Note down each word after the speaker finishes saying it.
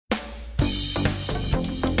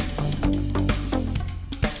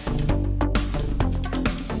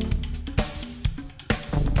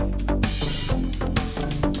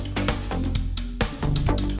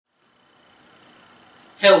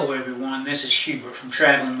Hello everyone, this is Hubert from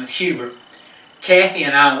Traveling with Hubert. Kathy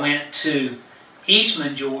and I went to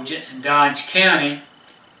Eastman, Georgia in Dodge County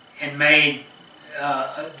and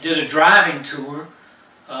did a driving tour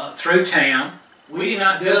through town. We did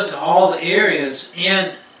not go to all the areas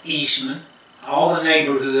in Eastman, all the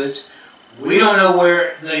neighborhoods. We don't know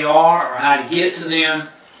where they are or how to get to them.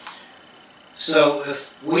 So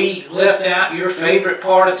if we left out your favorite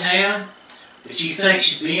part of town that you think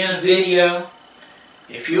should be in a video,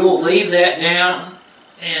 if you'll leave that down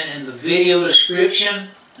in the video description,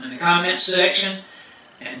 in the comment section,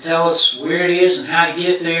 and tell us where it is and how to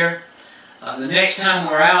get there, the next time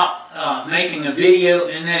we're out making a video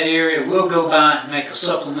in that area, we'll go by and make a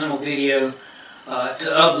supplemental video to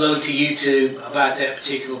upload to YouTube about that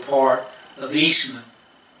particular part of Eastman.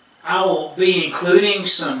 I will be including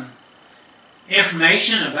some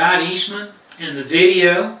information about Eastman in the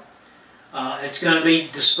video. It's going to be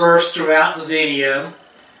dispersed throughout the video.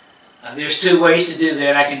 There's two ways to do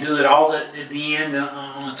that. I can do it all at the end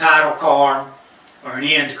on a title card or an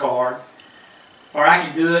end card, or I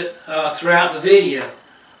can do it throughout the video.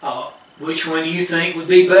 Which one do you think would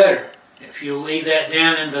be better? If you'll leave that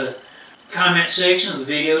down in the comment section of the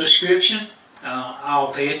video description,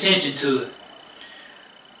 I'll pay attention to it.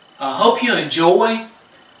 I hope you enjoy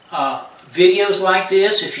videos like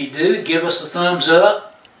this. If you do, give us a thumbs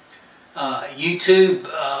up. YouTube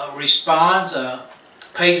responds,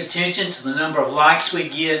 pays attention to the number of likes we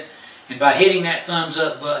get, and by hitting that thumbs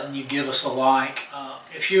up button you give us a like.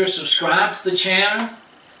 If you're subscribed to the channel,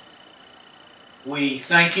 we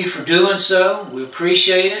thank you for doing so. We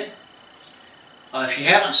appreciate it. If you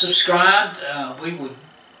haven't subscribed, we would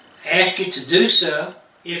ask you to do so.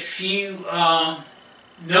 If you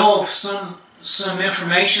know of some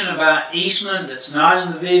information about Eastman that's not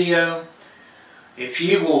in the video, if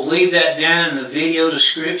you will leave that down in the video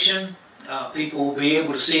description, people will be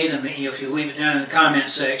able to see it. And if you leave it down in the comment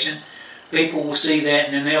section, people will see that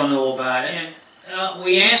and then they'll know about it. And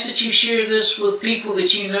we ask that you share this with people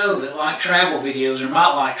that you know that like travel videos or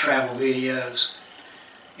might like travel videos.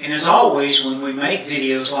 And as always, when we make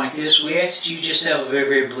videos like this, we ask that you just have a very,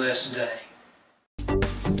 very blessed day.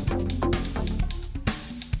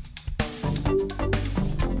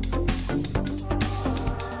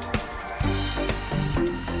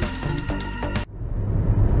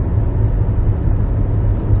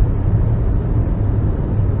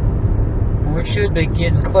 We should be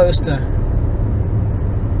getting close to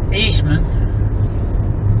Eastman.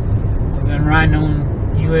 We've been riding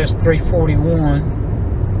on US 341.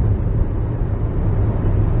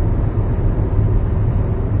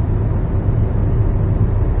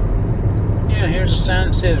 Yeah, here's a sign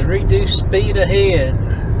that says reduce speed ahead.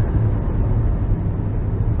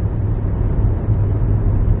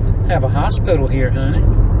 Have a hospital here, honey.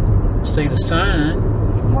 See the sign.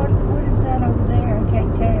 What is that over there? I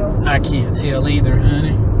can't tell. I can't tell either,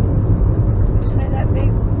 honey. You see that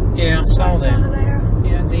big? Yeah, I saw that. Over there?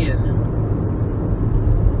 Yeah, I did.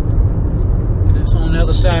 But it's on the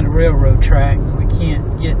other side of the railroad track, and we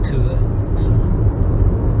can't get to it. So.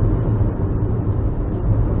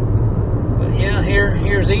 But yeah,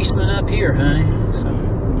 here's Eastman up here, honey. So.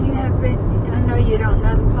 Do you have big? I know you don't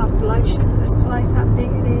know the population of this place, how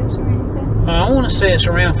big it is or anything. I want to say it's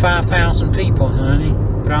around 5,000 people, honey,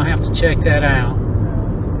 but I'll have to check that out.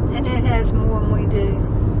 And it has more than we do.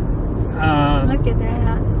 Look at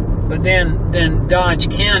that. But then Dodge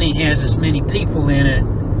County has as many people in it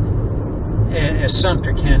as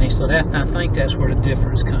Sumter County, so I think that's where the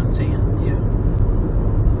difference comes in. Yeah.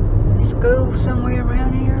 School somewhere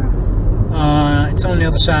around here? It's on the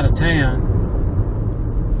other side of town.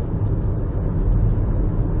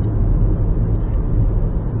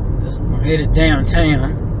 We're headed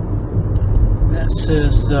downtown. That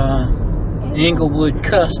says Englewood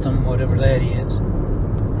Custom, whatever that is.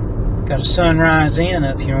 Got a Sunrise Inn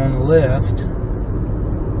up here on the left.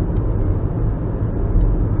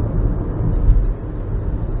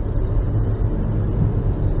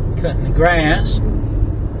 Cutting the grass.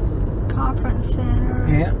 Conference center.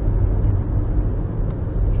 Yeah.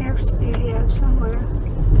 Hair studio somewhere.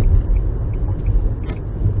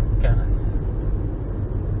 Got a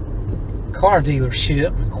car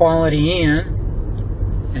dealership, Quality Inn,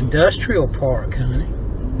 Industrial Park, honey.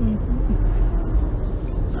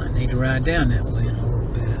 Need to ride down that way in a little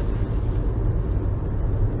bit.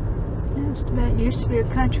 That used to be a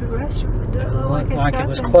country restaurant. Like it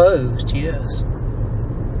was closed, yes.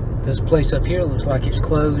 This place up here looks like it's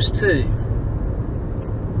closed too.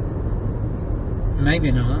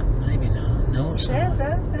 Maybe not, maybe not. No, it's not.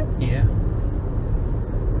 Yeah.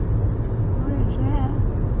 What is that?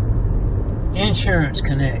 Insurance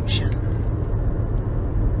Connection.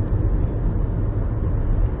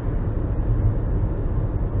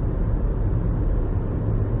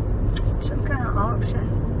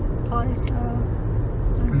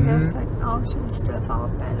 stuff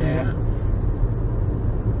off out Yeah. there.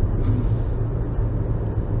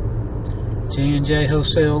 J&J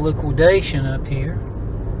Wholesale Liquidation up here.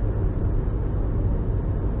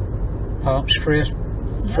 Pop's Fresh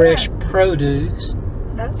Produce.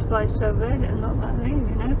 That's place over there doesn't look like they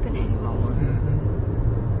ain't even open anymore.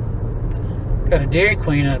 Got a Dairy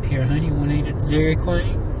Queen up here, honey. You want to eat at the Dairy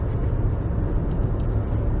Queen?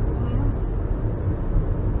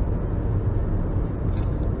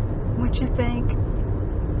 What you think?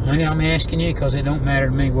 Honey, I'm asking you because it don't matter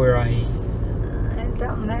to me where I eat. It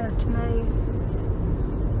don't matter to me.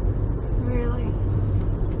 Really.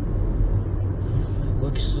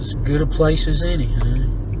 Looks as good a place as any, honey.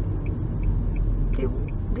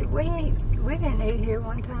 Did we eat? We didn't eat here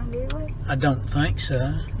one time, did we? I don't think so.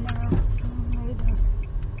 No, I don't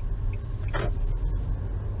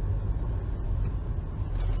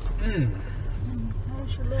either.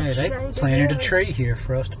 There's your little Hey, they shade planted a of tree here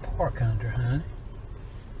for us to park under, honey.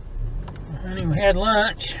 Honey, we had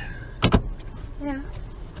lunch. Yeah.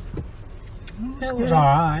 It was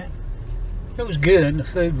alright. It was good. The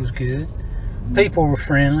food was good. People were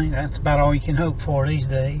friendly. That's about all you can hope for these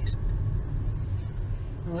days.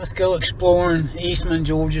 Well, let's go exploring Eastman,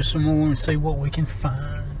 Georgia some more and see what we can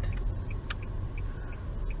find.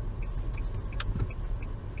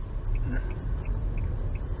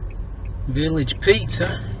 Village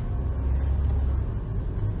Pizza.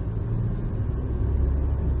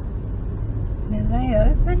 Are they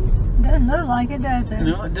open? Doesn't look like it, does it?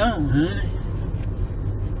 No, it don't, honey.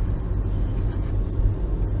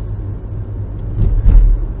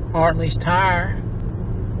 Hartley's Tire.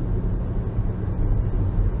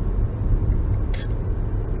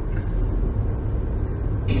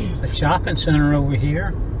 There's a shopping center over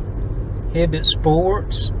here. Hibbett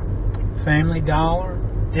Sports, Family Dollar,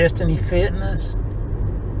 Destiny Fitness,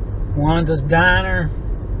 Wanda's Diner,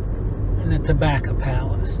 and the Tobacco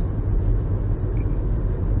Palace.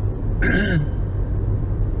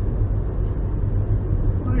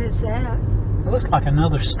 What is that? It looks like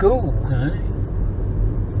another school, honey.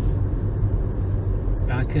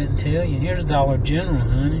 I couldn't tell you. Here's a Dollar General,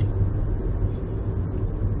 honey.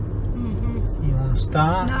 You want to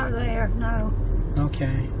stop? Not there, no.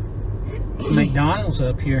 Okay. McDonald's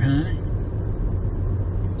up here, honey.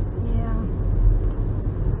 Yeah.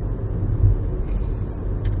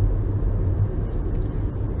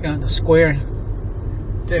 Got the square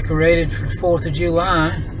decorated for 4th of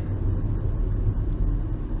July.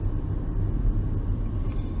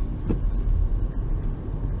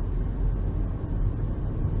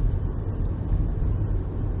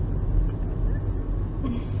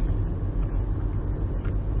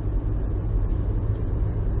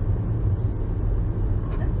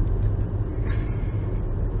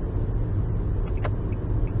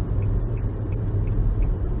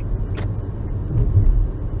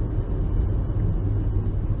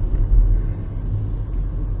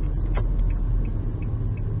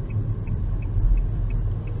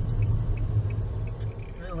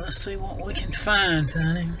 Let's see what we can find,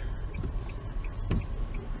 honey.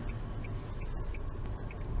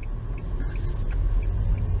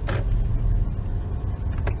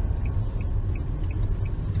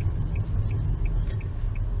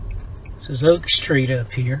 This is Oak Street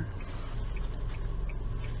up here.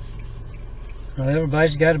 Well,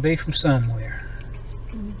 everybody's got to be from somewhere.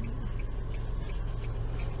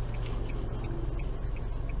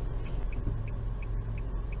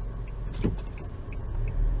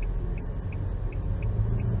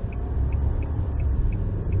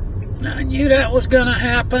 I knew that was gonna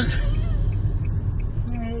happen.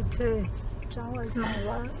 Me too. It's always my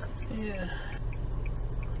luck. Yeah.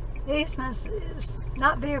 Eastman's is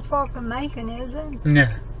not very far from Macon, is it? No.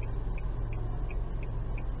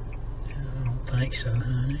 I don't think so,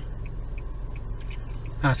 honey.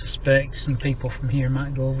 I suspect some people from here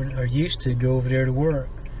might go over, or used to go over there to work.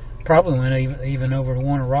 Probably went even over to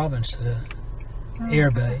Warner Robins to the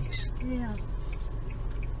air base. Yeah.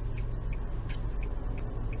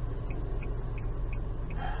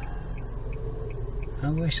 I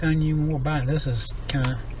wish I knew more about it. This is kind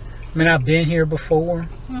of, I mean, I've been here before,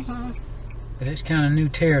 but it's kind of new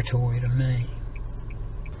territory to me.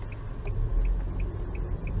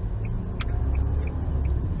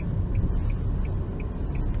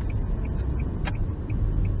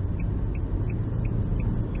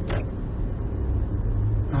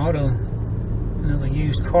 Another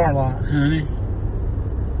used car lot, honey.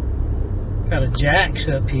 Got a Jack's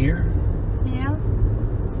up here. Yeah.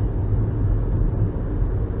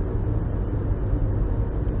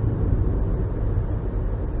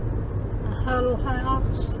 A Huddle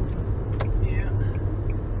House. Yeah.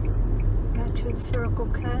 Got your Circle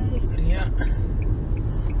K. Yeah.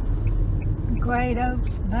 Great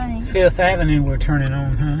Oaks Bank. 5th Avenue we're turning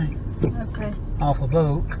on, honey. Okay. Off of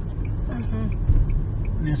Oak.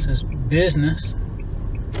 And this is Business.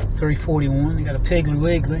 341. They got a Piggly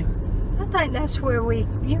Wiggly. I think that's where you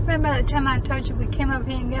remember that time I told you we came up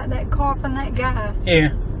here and got that car from that guy?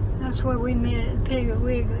 Yeah. That's where we met at the Piggly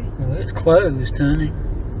Wiggly. Well, it's closed, honey.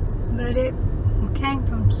 But it came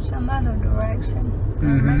from some other direction. I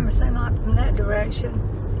remember seeing like from that direction.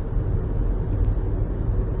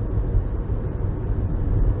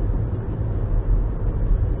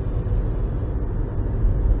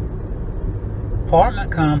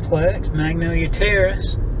 Apartment complex, Magnolia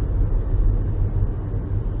Terrace.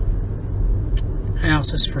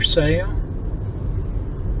 Houses for sale.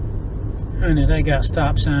 Honey, they got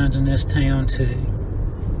stop signs in this town too.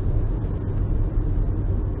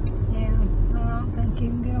 Yeah, I don't think you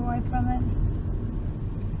can get away from it.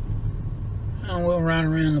 And we'll ride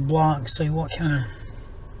around the block and see what kind of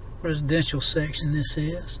residential section this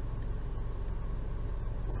is.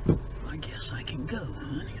 I guess I can go,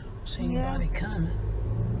 honey. I don't see anybody coming.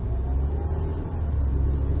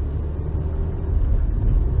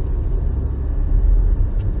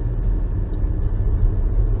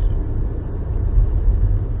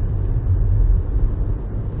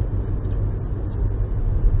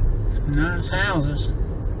 Nice houses.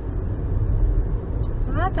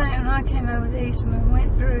 Well, I think when I came over to Eastman, we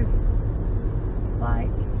went through, like,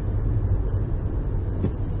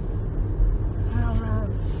 I don't know,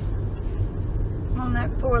 on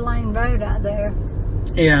that 4-lane road out there.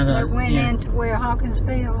 Yeah, that went into where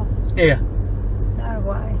Hawkinsville. Yeah. That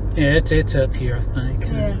way. Yeah, it's up here, I think.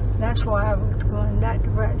 Yeah, that's why I was going that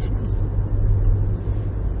direction.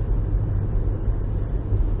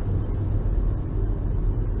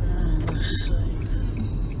 Let's see.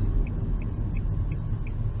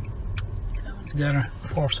 That one's got a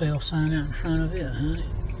for sale sign out in front of it, honey.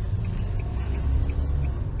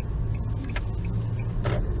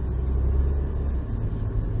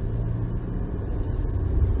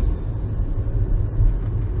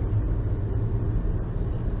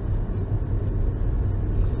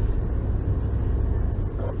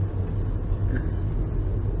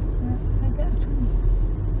 They got some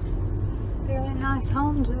fairly nice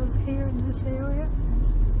homes over here in this area.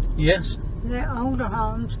 Yes. They're older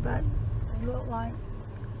homes, but they look like,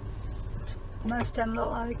 most of them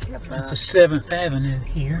look like they kept That's up. a 7th Avenue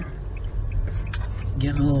here.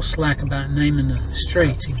 Getting a little slack about naming the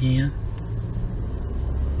streets again.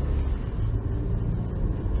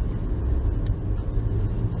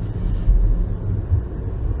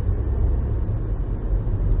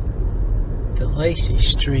 DeLacy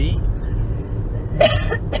Street.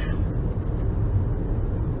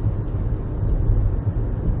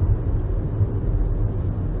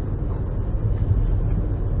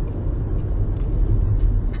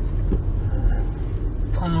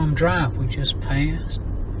 Palm Drive we just passed.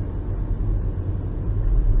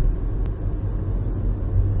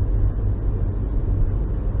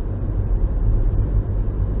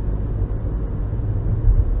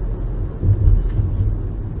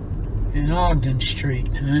 And Ogden Street,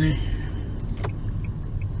 honey.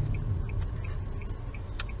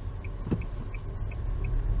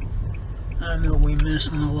 I know we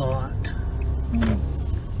missing a lot.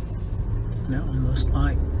 That one looks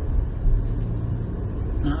like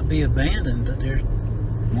not be abandoned, but there's...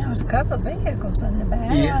 There was a couple of vehicles in the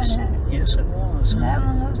back. Yes, yes it was. That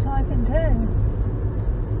one looks like it too.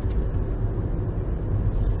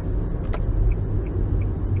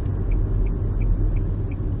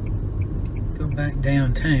 Go back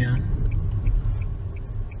downtown.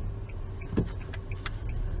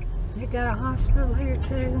 They got a hospital here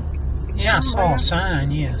too. Yeah, I saw a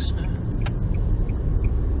sign, yes.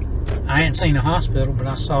 I hadn't seen a hospital, but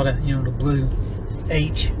I saw that, you know, the blue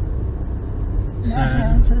H That sign.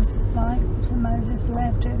 house is like somebody just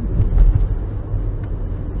left it.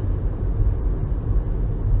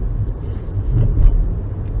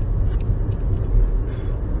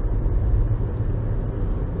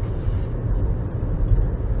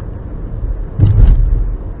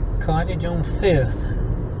 Cottage on 5th.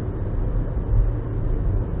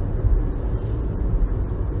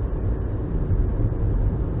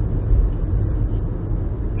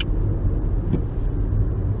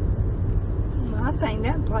 I think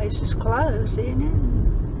that place is closed, isn't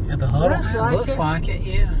it? Yeah, the huddle looks like it,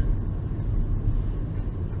 yeah.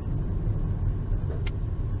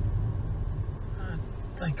 I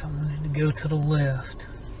think I wanted to go to the left,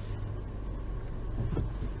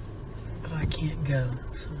 but I can't go.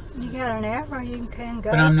 So. You got an arrow you can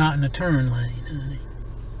go. But I'm not in the turn lane, honey.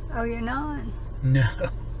 Oh, you're not? No.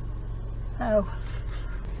 Oh.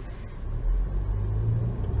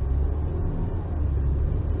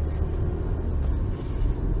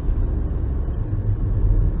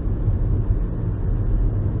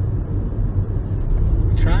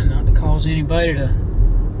 Trying not to cause anybody to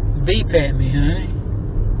beep at me, honey.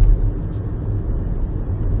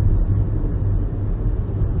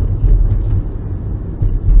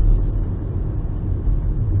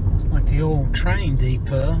 It's like the old train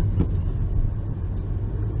depot.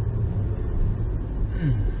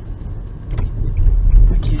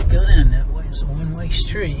 I can't go down that way. It's a one-way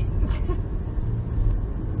street.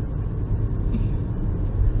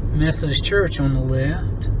 Methodist Church on the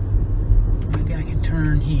left. Maybe I can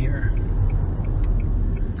turn here.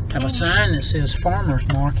 Have a sign that says Farmers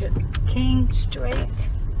Market. King Street.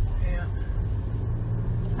 Yeah.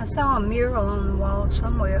 I saw a mural on the wall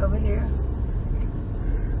somewhere over here.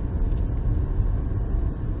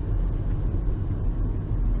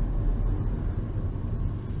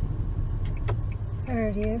 There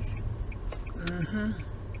it is. Mm-hmm.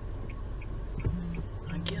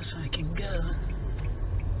 I guess I can go.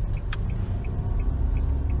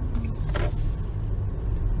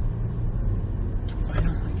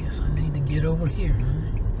 Get over here,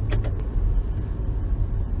 honey.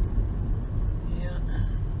 Yeah.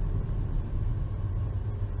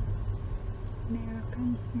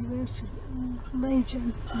 American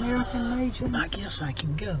Legion. American Legion. I guess I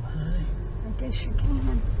can go, honey. I guess you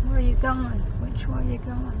can. Where are you going? Which way are you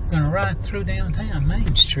going? I'm gonna ride through downtown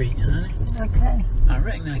Main Street, honey. Okay. I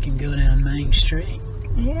reckon I can go down Main Street.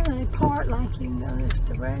 Yeah, they part like you can go this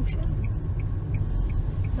direction.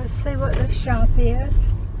 Let's see what this shop is.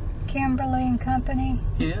 Kimberly and Company.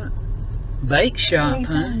 Yeah. Bake shop,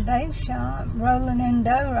 huh? Bake shop. Rolling in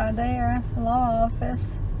dough right there. Law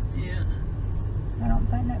office. Yeah. I don't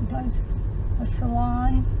think that place is a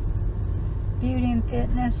salon. Beauty and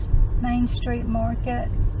fitness. Main Street Market.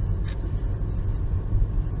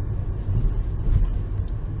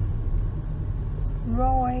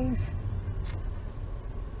 Roy's.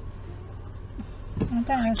 I think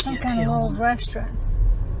it's some kind of little restaurant.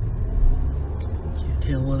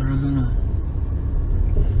 Tell whether I'm on a...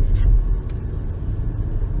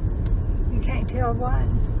 You can't tell what?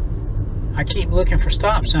 I keep looking for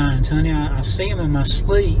stop signs, honey. I see them in my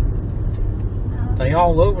sleep. No. They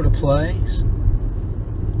all over the place.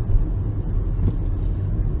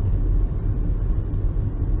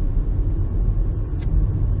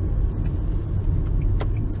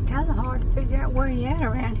 It's kind of hard to figure out where you're at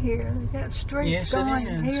around here. They got streets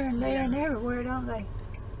going here and there and everywhere, don't they?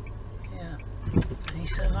 He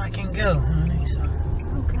says I can go, honey, so...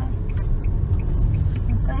 Okay.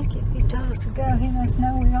 Well, thank you. If he told us to go, he must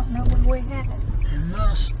know we don't know where we're at. It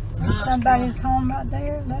must somebody's home right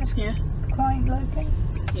there? That's quaint looking?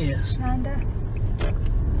 Yes. Kinda.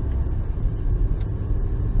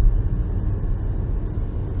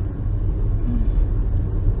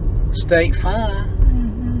 State Farm.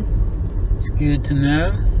 Mm-hmm. It's good to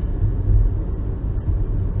know.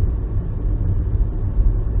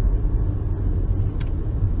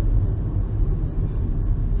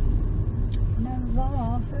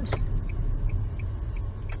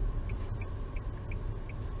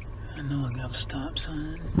 I know I got a stop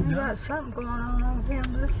sign. They got something going on over here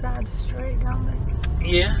on this side of the street, don't they?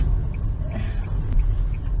 Yeah.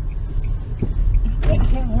 I can't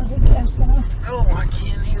tell what it is though. Oh, I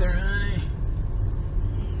can't either, honey.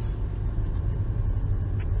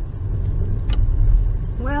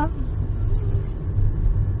 Well,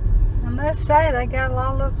 I must say they got a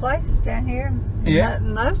lot of little places down here. Yeah.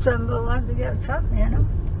 Most of them look like they got something in them.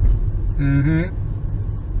 Mm-hmm.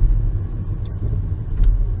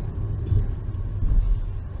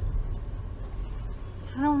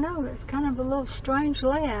 I don't know, it's kind of a little strange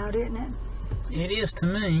layout, isn't it? It is to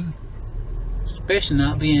me. Especially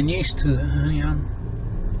not being used to it, honey. And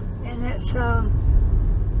it's,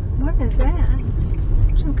 what is that?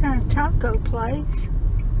 Some kind of taco place.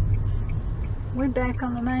 We're back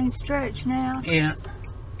on the main stretch now. Yeah.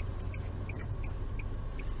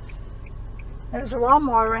 There's a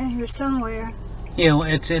Walmart around here somewhere. Yeah, well,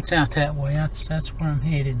 it's out that way. That's where I'm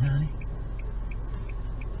headed, honey.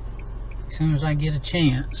 As soon as I get a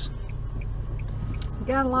chance.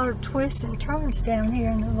 Got a lot of twists and turns down here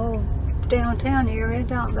in the little downtown area,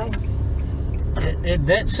 don't they?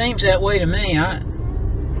 That seems that way to me.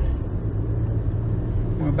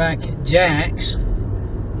 We're back at Jack's.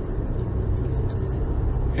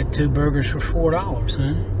 Had 2 burgers for $4,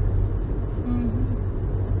 huh?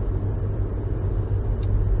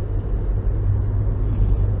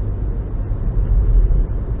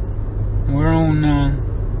 We're on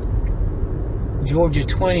Georgia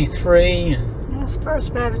 23 and That's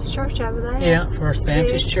First Baptist Church over there. Yeah, First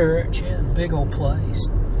Baptist Church. Yeah, big old place.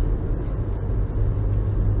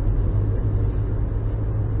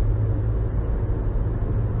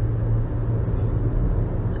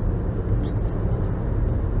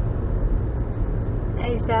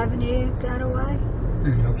 Eighth Avenue, that away.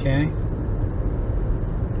 Okay.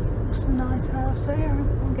 It's a nice house there.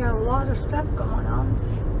 We got a lot of stuff going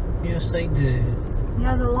on. Yes, they do. You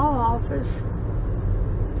got the law office.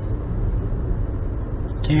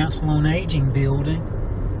 Council on Aging building.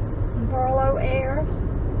 Barlow Air.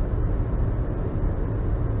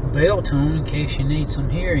 Bell tone in case you need some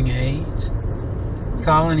hearing aids.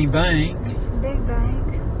 Colony Bank. It's a big bank.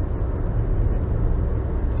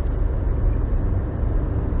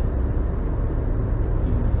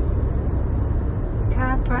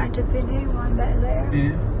 Chiropractic if you need one back there.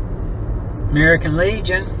 Yeah. American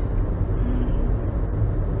Legion.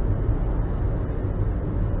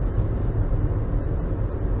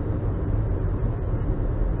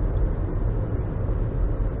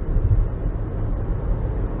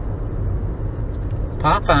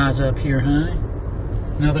 Popeye's up here, honey.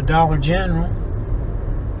 Another Dollar General.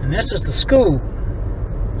 And this is the school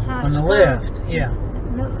on the left. Yeah.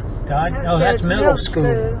 Oh, that's middle school.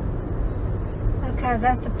 Okay,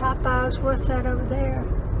 that's the Popeyes. What's that over there?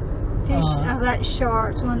 Fish. Oh, that's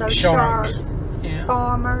Sharks. One of those Sharks. Yeah.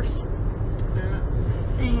 Farmers. Yeah.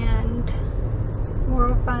 And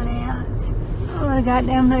World Finance. Oh, they got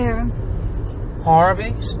down there.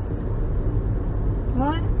 Harvey's.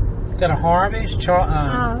 What? Got a Harvey's.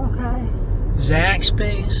 Oh, okay.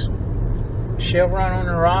 Zaxby's. Chevron on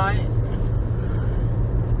the right.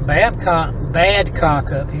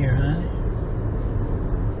 Badcock up here, honey.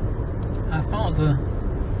 I thought the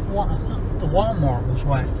Walmart was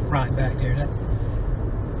right back there.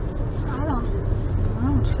 I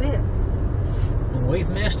don't see it. Well, we've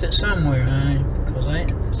missed it somewhere, honey, because they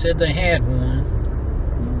said they had one.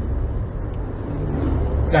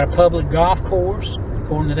 Got a public golf course,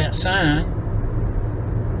 according to that sign.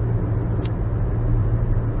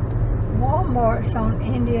 Walmart's on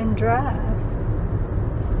Indian Drive.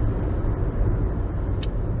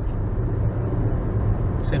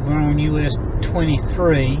 Said we're on US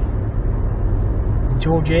 23.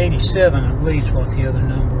 Georgia 87, I believe, is what the other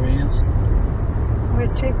number is. We're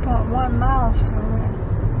 2.1 miles from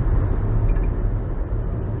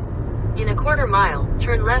it. In a quarter mile,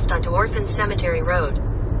 turn left onto Orphan Cemetery Road.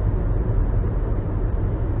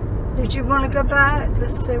 Did you want to go by it?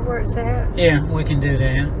 Let's see where it's at. Yeah, we can do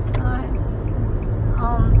that. Alright.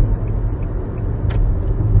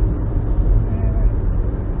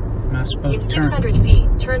 Am I supposed In to turn? 600 feet,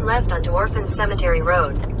 turn left onto Orphan Cemetery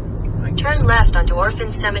Road. Turn left onto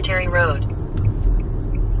Orphan Cemetery Road.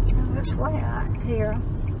 That's way out here.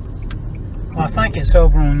 Well, I think it's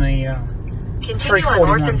over on the Continue on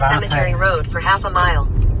Orphan Cemetery Road for half a mile.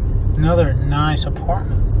 Another nice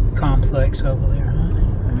apartment complex over there, honey.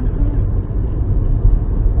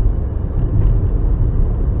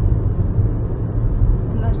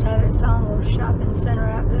 Must have its own little shopping center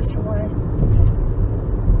out this way.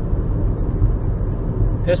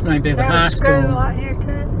 This may be Is the there high a school school. out here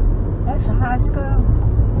too? That's a high school.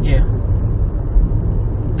 Yeah.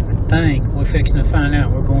 I think we're fixing to find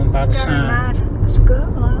out. We're going by the It's got a sign. nice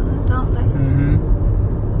school, don't they?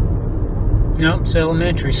 Nope, it's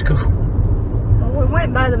elementary school. Well, we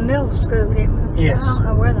went by the middle school, didn't we? Yes. I don't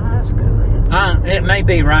know where the high school is. It may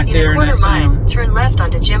be right In there a in quarter that mile, same. turn left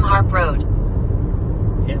onto Jim Harp Road.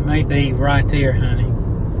 It may be right there, honey,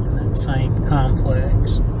 in that same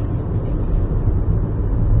complex.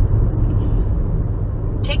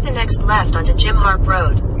 Take the next left onto Jim Harp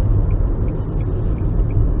Road.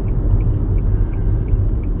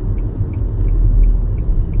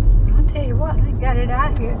 I'll tell you what, they got it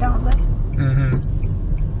out here, don't they?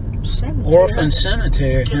 Cemetery. Orphan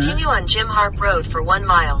Cemetery, huh? Continue on Jim Harp Road for 1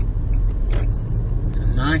 mile. It's a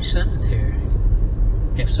nice cemetery.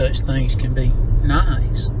 If such things can be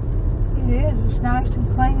nice. It is. It's nice and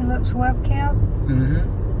clean. It looks well kept. A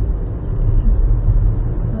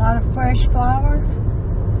lot of fresh flowers.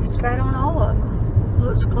 Just about on all of them.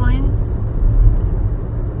 Looks clean.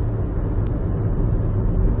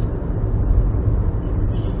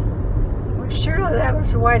 Well, surely that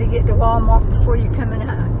was the way to get to Walmart before you come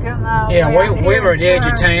out. Yeah, we were at the edge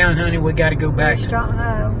of town, honey. We got to go back. We just don't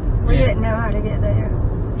know. We didn't know how to get there.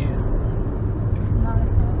 Yeah. It's a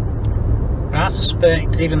nice house. But I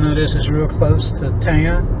suspect, even though this is real close to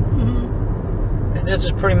town, that this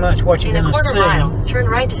is pretty much what you're In going a to see. quarter mile, turn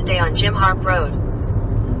right to stay on Jim Harp Road.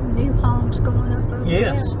 New homes going up over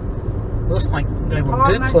Yes. there. Looks like they were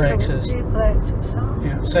Apartments or duplexes. Duplexes, so.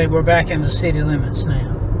 Yeah. Say we're back in the city limits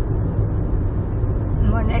now.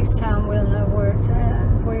 next time we'll know where it's at.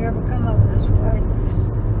 If we ever come over this way,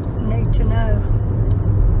 we need to know.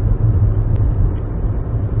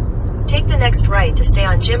 Take the next right to stay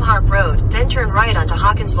on Jim Harp Road, then turn right onto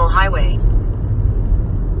Hawkinsville Highway.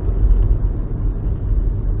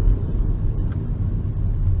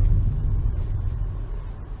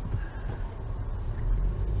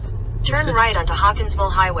 Turn right onto Hawkinsville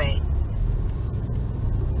Highway.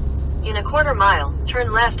 In a quarter mile,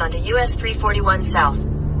 turn left onto US 341 South.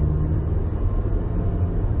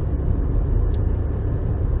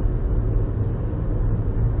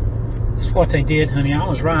 That's what they did, honey. I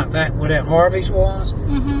was right back where that Harvey's was.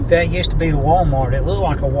 That used to be the Walmart. It looked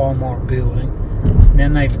like a Walmart building. And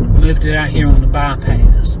then they moved it out here on the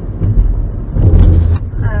bypass.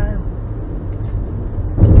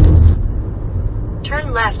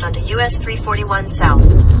 Turn left onto US 341 South.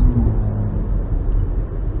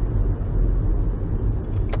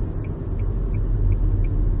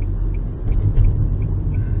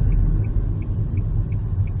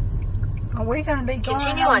 Are we going to be going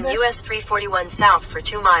Continue on US 341 South for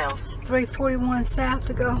 2 miles. 341 South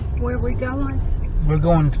to go where we going? We're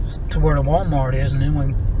going to where the Walmart is, and then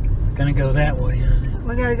we're going to go that way, honey.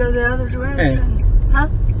 We got to go the other direction. Yeah. Huh?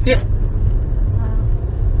 Yeah.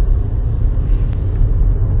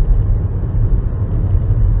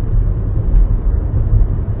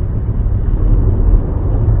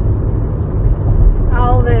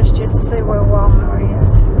 All this just to see where Walmart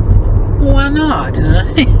is. Why not,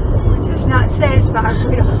 honey? We're just not satisfied if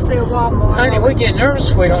we don't see a Walmart. Honey, we get nervous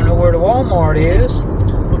if we don't know where the Walmart is.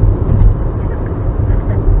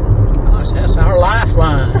 Gosh, that's our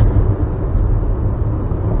lifeline.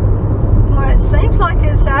 Well, it seems like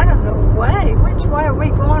it's out of the way. Which way are we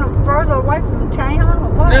going? Further away from town or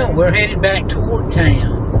what? No, we're headed back toward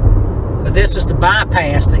town. But this is the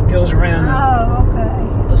bypass that goes around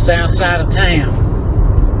the south side of town.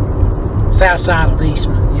 South side of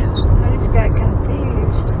Eastman, yes. I just got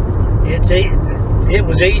confused. It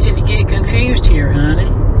was easy to get confused here, honey.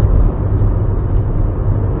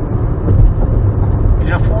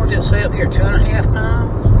 How far did it say up here? 2.5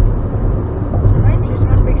 miles? I think she's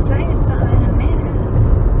going to be saying something in a minute.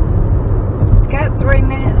 It's got 3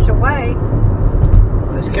 minutes away.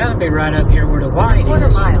 Well, it's got to be right up here where the light Quarter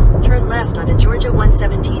is. mile, turn left onto Georgia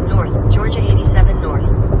 117 North, Georgia 87 North.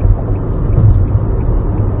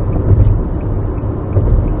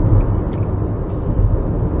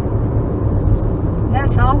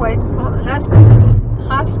 That's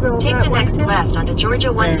hospital. Take the next left onto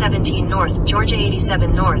Georgia 117 North, Georgia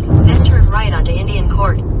 87 North, then turn right onto Indian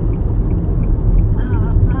Court.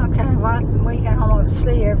 Okay, well, we can almost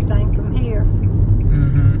see everything from here.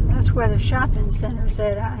 That's where the shopping center's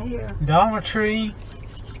at out here. Dollar Tree,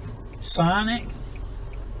 Sonic.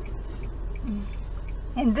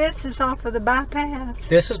 And this is off of the bypass?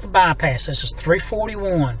 This is the bypass. This is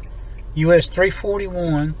 341, US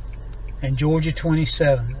 341, and Georgia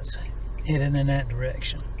 27. That's heading in that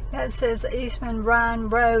direction. That says Eastman Ryan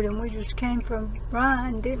Road, and we just came from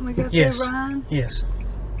Ryan, didn't we go Yes. through Ryan? Yes.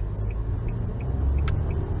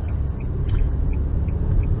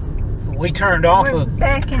 We turned off of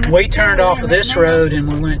this road and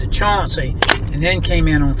we went to Chauncey, and then came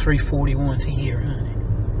in on 341 to here, honey.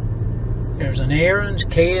 There's an Aaron's,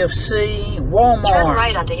 KFC, Walmart. Turn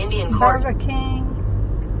right onto Indian Court. Burger King.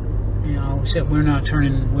 You know, except we're not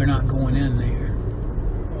going in there.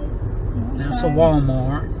 That's a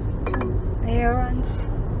Walmart. Aaron's.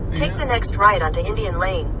 Take the next right onto Indian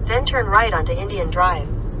Lane, then turn right onto Indian Drive.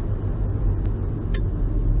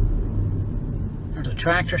 There's a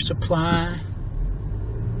Tractor Supply.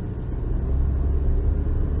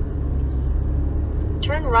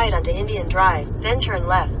 Turn right onto Indian Drive, then turn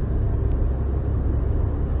left.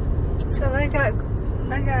 So they got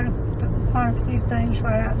quite a few things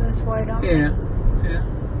right out this way, don't they? Yeah.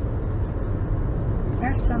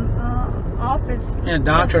 There's some office. Yeah,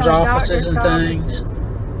 doctor's offices and things.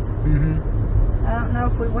 I don't know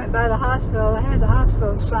if we went by the hospital. They had the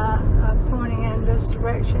hospital sign pointing in this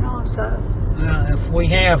direction also. If we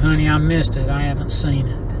have, honey, I missed it. I haven't seen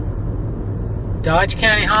it. Dodge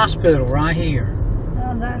County Hospital, right here.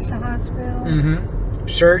 Oh, that's the hospital.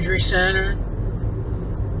 Surgery Center.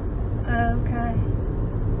 Okay.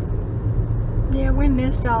 Yeah, we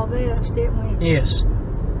missed all this, didn't we? Yes.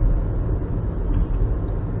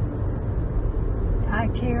 Eye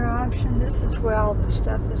care option. This is where all the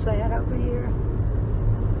stuff is at over here.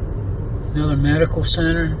 Another medical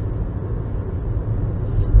center.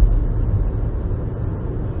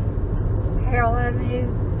 Harold Avenue,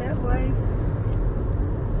 that way.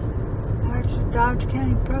 There's the Dodge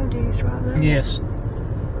County Produce right there. Yes.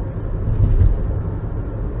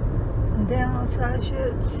 Dental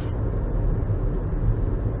Associates.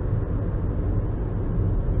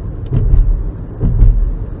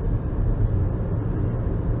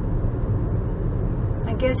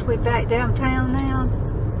 I guess we're back downtown now.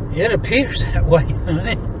 It appears that way,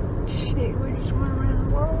 honey. Shit, we just went around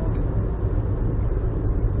the world.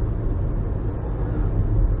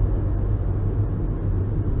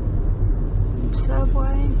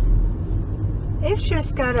 Subway. It's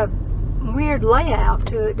just got a weird layout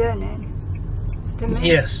to it, doesn't it? To me.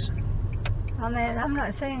 Yes. I mean, I'm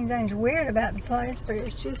not saying anything's weird about the place, but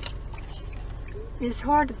it's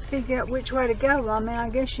hard to figure out which way to go. I mean, I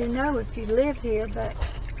guess you know if you live here, but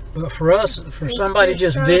for us, for somebody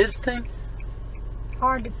just so visiting,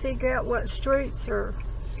 hard to figure out what streets are.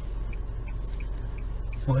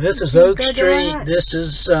 well, this is You Oak go down Street. it? This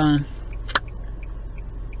is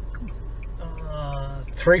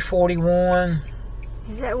 341.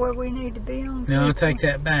 Is that where we need to be on? No, I'll take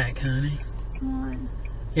that back, honey. One.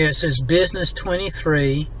 Yeah, it says Business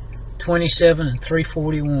 23, 27, and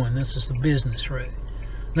 341. This is the business road.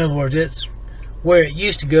 In other words, it's where it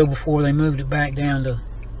used to go before they moved it back down to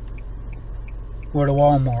where the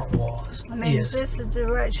Walmart was. I mean, Yes. is this the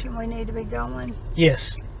direction we need to be going?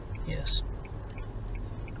 Yes. Yes.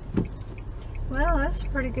 Well, that's a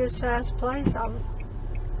pretty good sized place.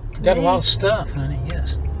 Got a lot of stuff, honey,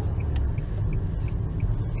 yes.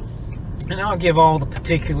 And I'll give all the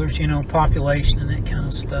particulars, you know, population and that kind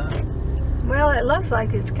of stuff. Well, it looks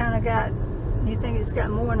like it's kind of got, you think it's got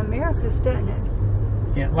more in Americas, doesn't it?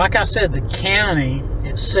 Yeah, like I said, the county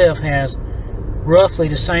itself has roughly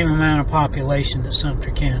the same amount of population that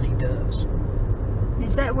Sumter County does.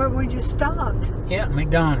 Is that where we just stopped? Yeah,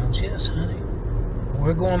 McDonald's, yes, honey.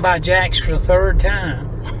 We're going by Jack's for the third time.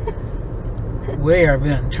 We are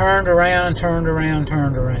being turned around, turned around,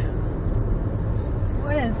 turned around.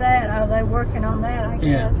 What is that? Are they working on that? I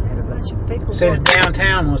Yeah. guess. Had a bunch of people. Said working. the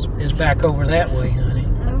downtown is back over that way, honey.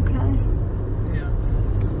 Okay. Yeah.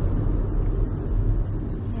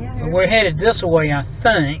 Yeah. But we're headed this way, I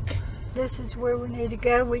think. This is where we need to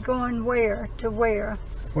go. We're going where? To where?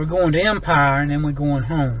 We're going to Empire, and then we're going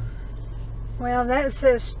home. Well, that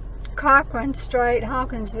says Cochran Strait,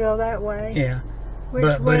 Hawkinsville that way. Yeah. Which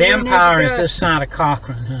But way we need to Empire is go? this side of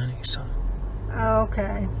Cochran, honey. So, Oh,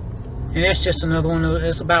 okay. and it's just another one.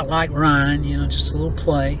 It's about like Ryan, you know, just a little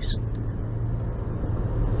place.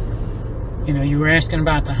 You know, you were asking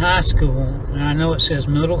about the high school, and I know it says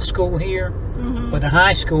middle school here, Mm-hmm. but the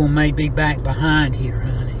high school may be back behind here,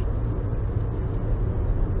 honey.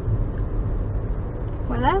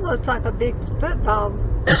 Well, that looks like a big football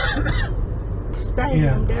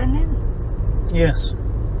stadium, Yeah. doesn't it? Yes.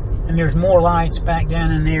 And there's more lights back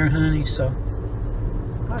down in there, honey. So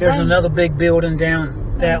Are there's they- another big building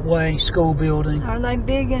down that way, school building. Are they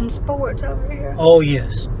big in sports over here? Oh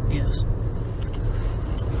yes, yes.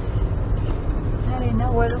 I didn't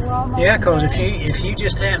know where the Walmart Yeah, was because at. if you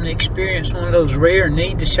just happen to experience one of those rare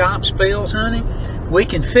need to shop spells, honey, we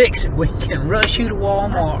can fix it. We can rush you to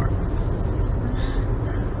Walmart.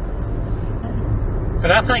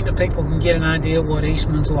 But I think the people can get an idea of what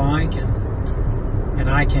Eastman's like, and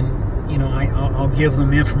I can, you know, I'll give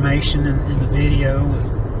them information in the video.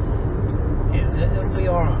 And, yeah, it'll be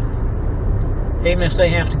all right. Even if they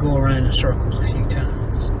have to go around in circles a few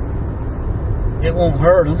times. It won't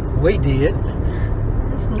hurt them. We did.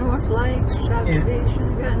 It's North Lakes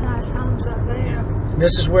subdivision. They got nice homes up there. Yeah.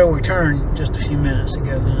 This is where we turned just a few minutes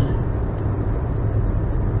ago, honey.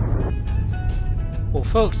 Well,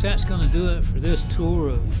 folks, that's going to do it for this tour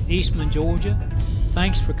of Eastman, Georgia.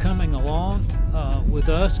 Thanks for coming along with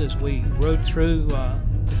us as we rode through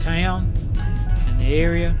the town and the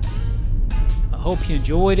area. I hope you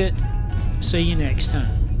enjoyed it. See you next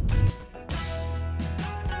time.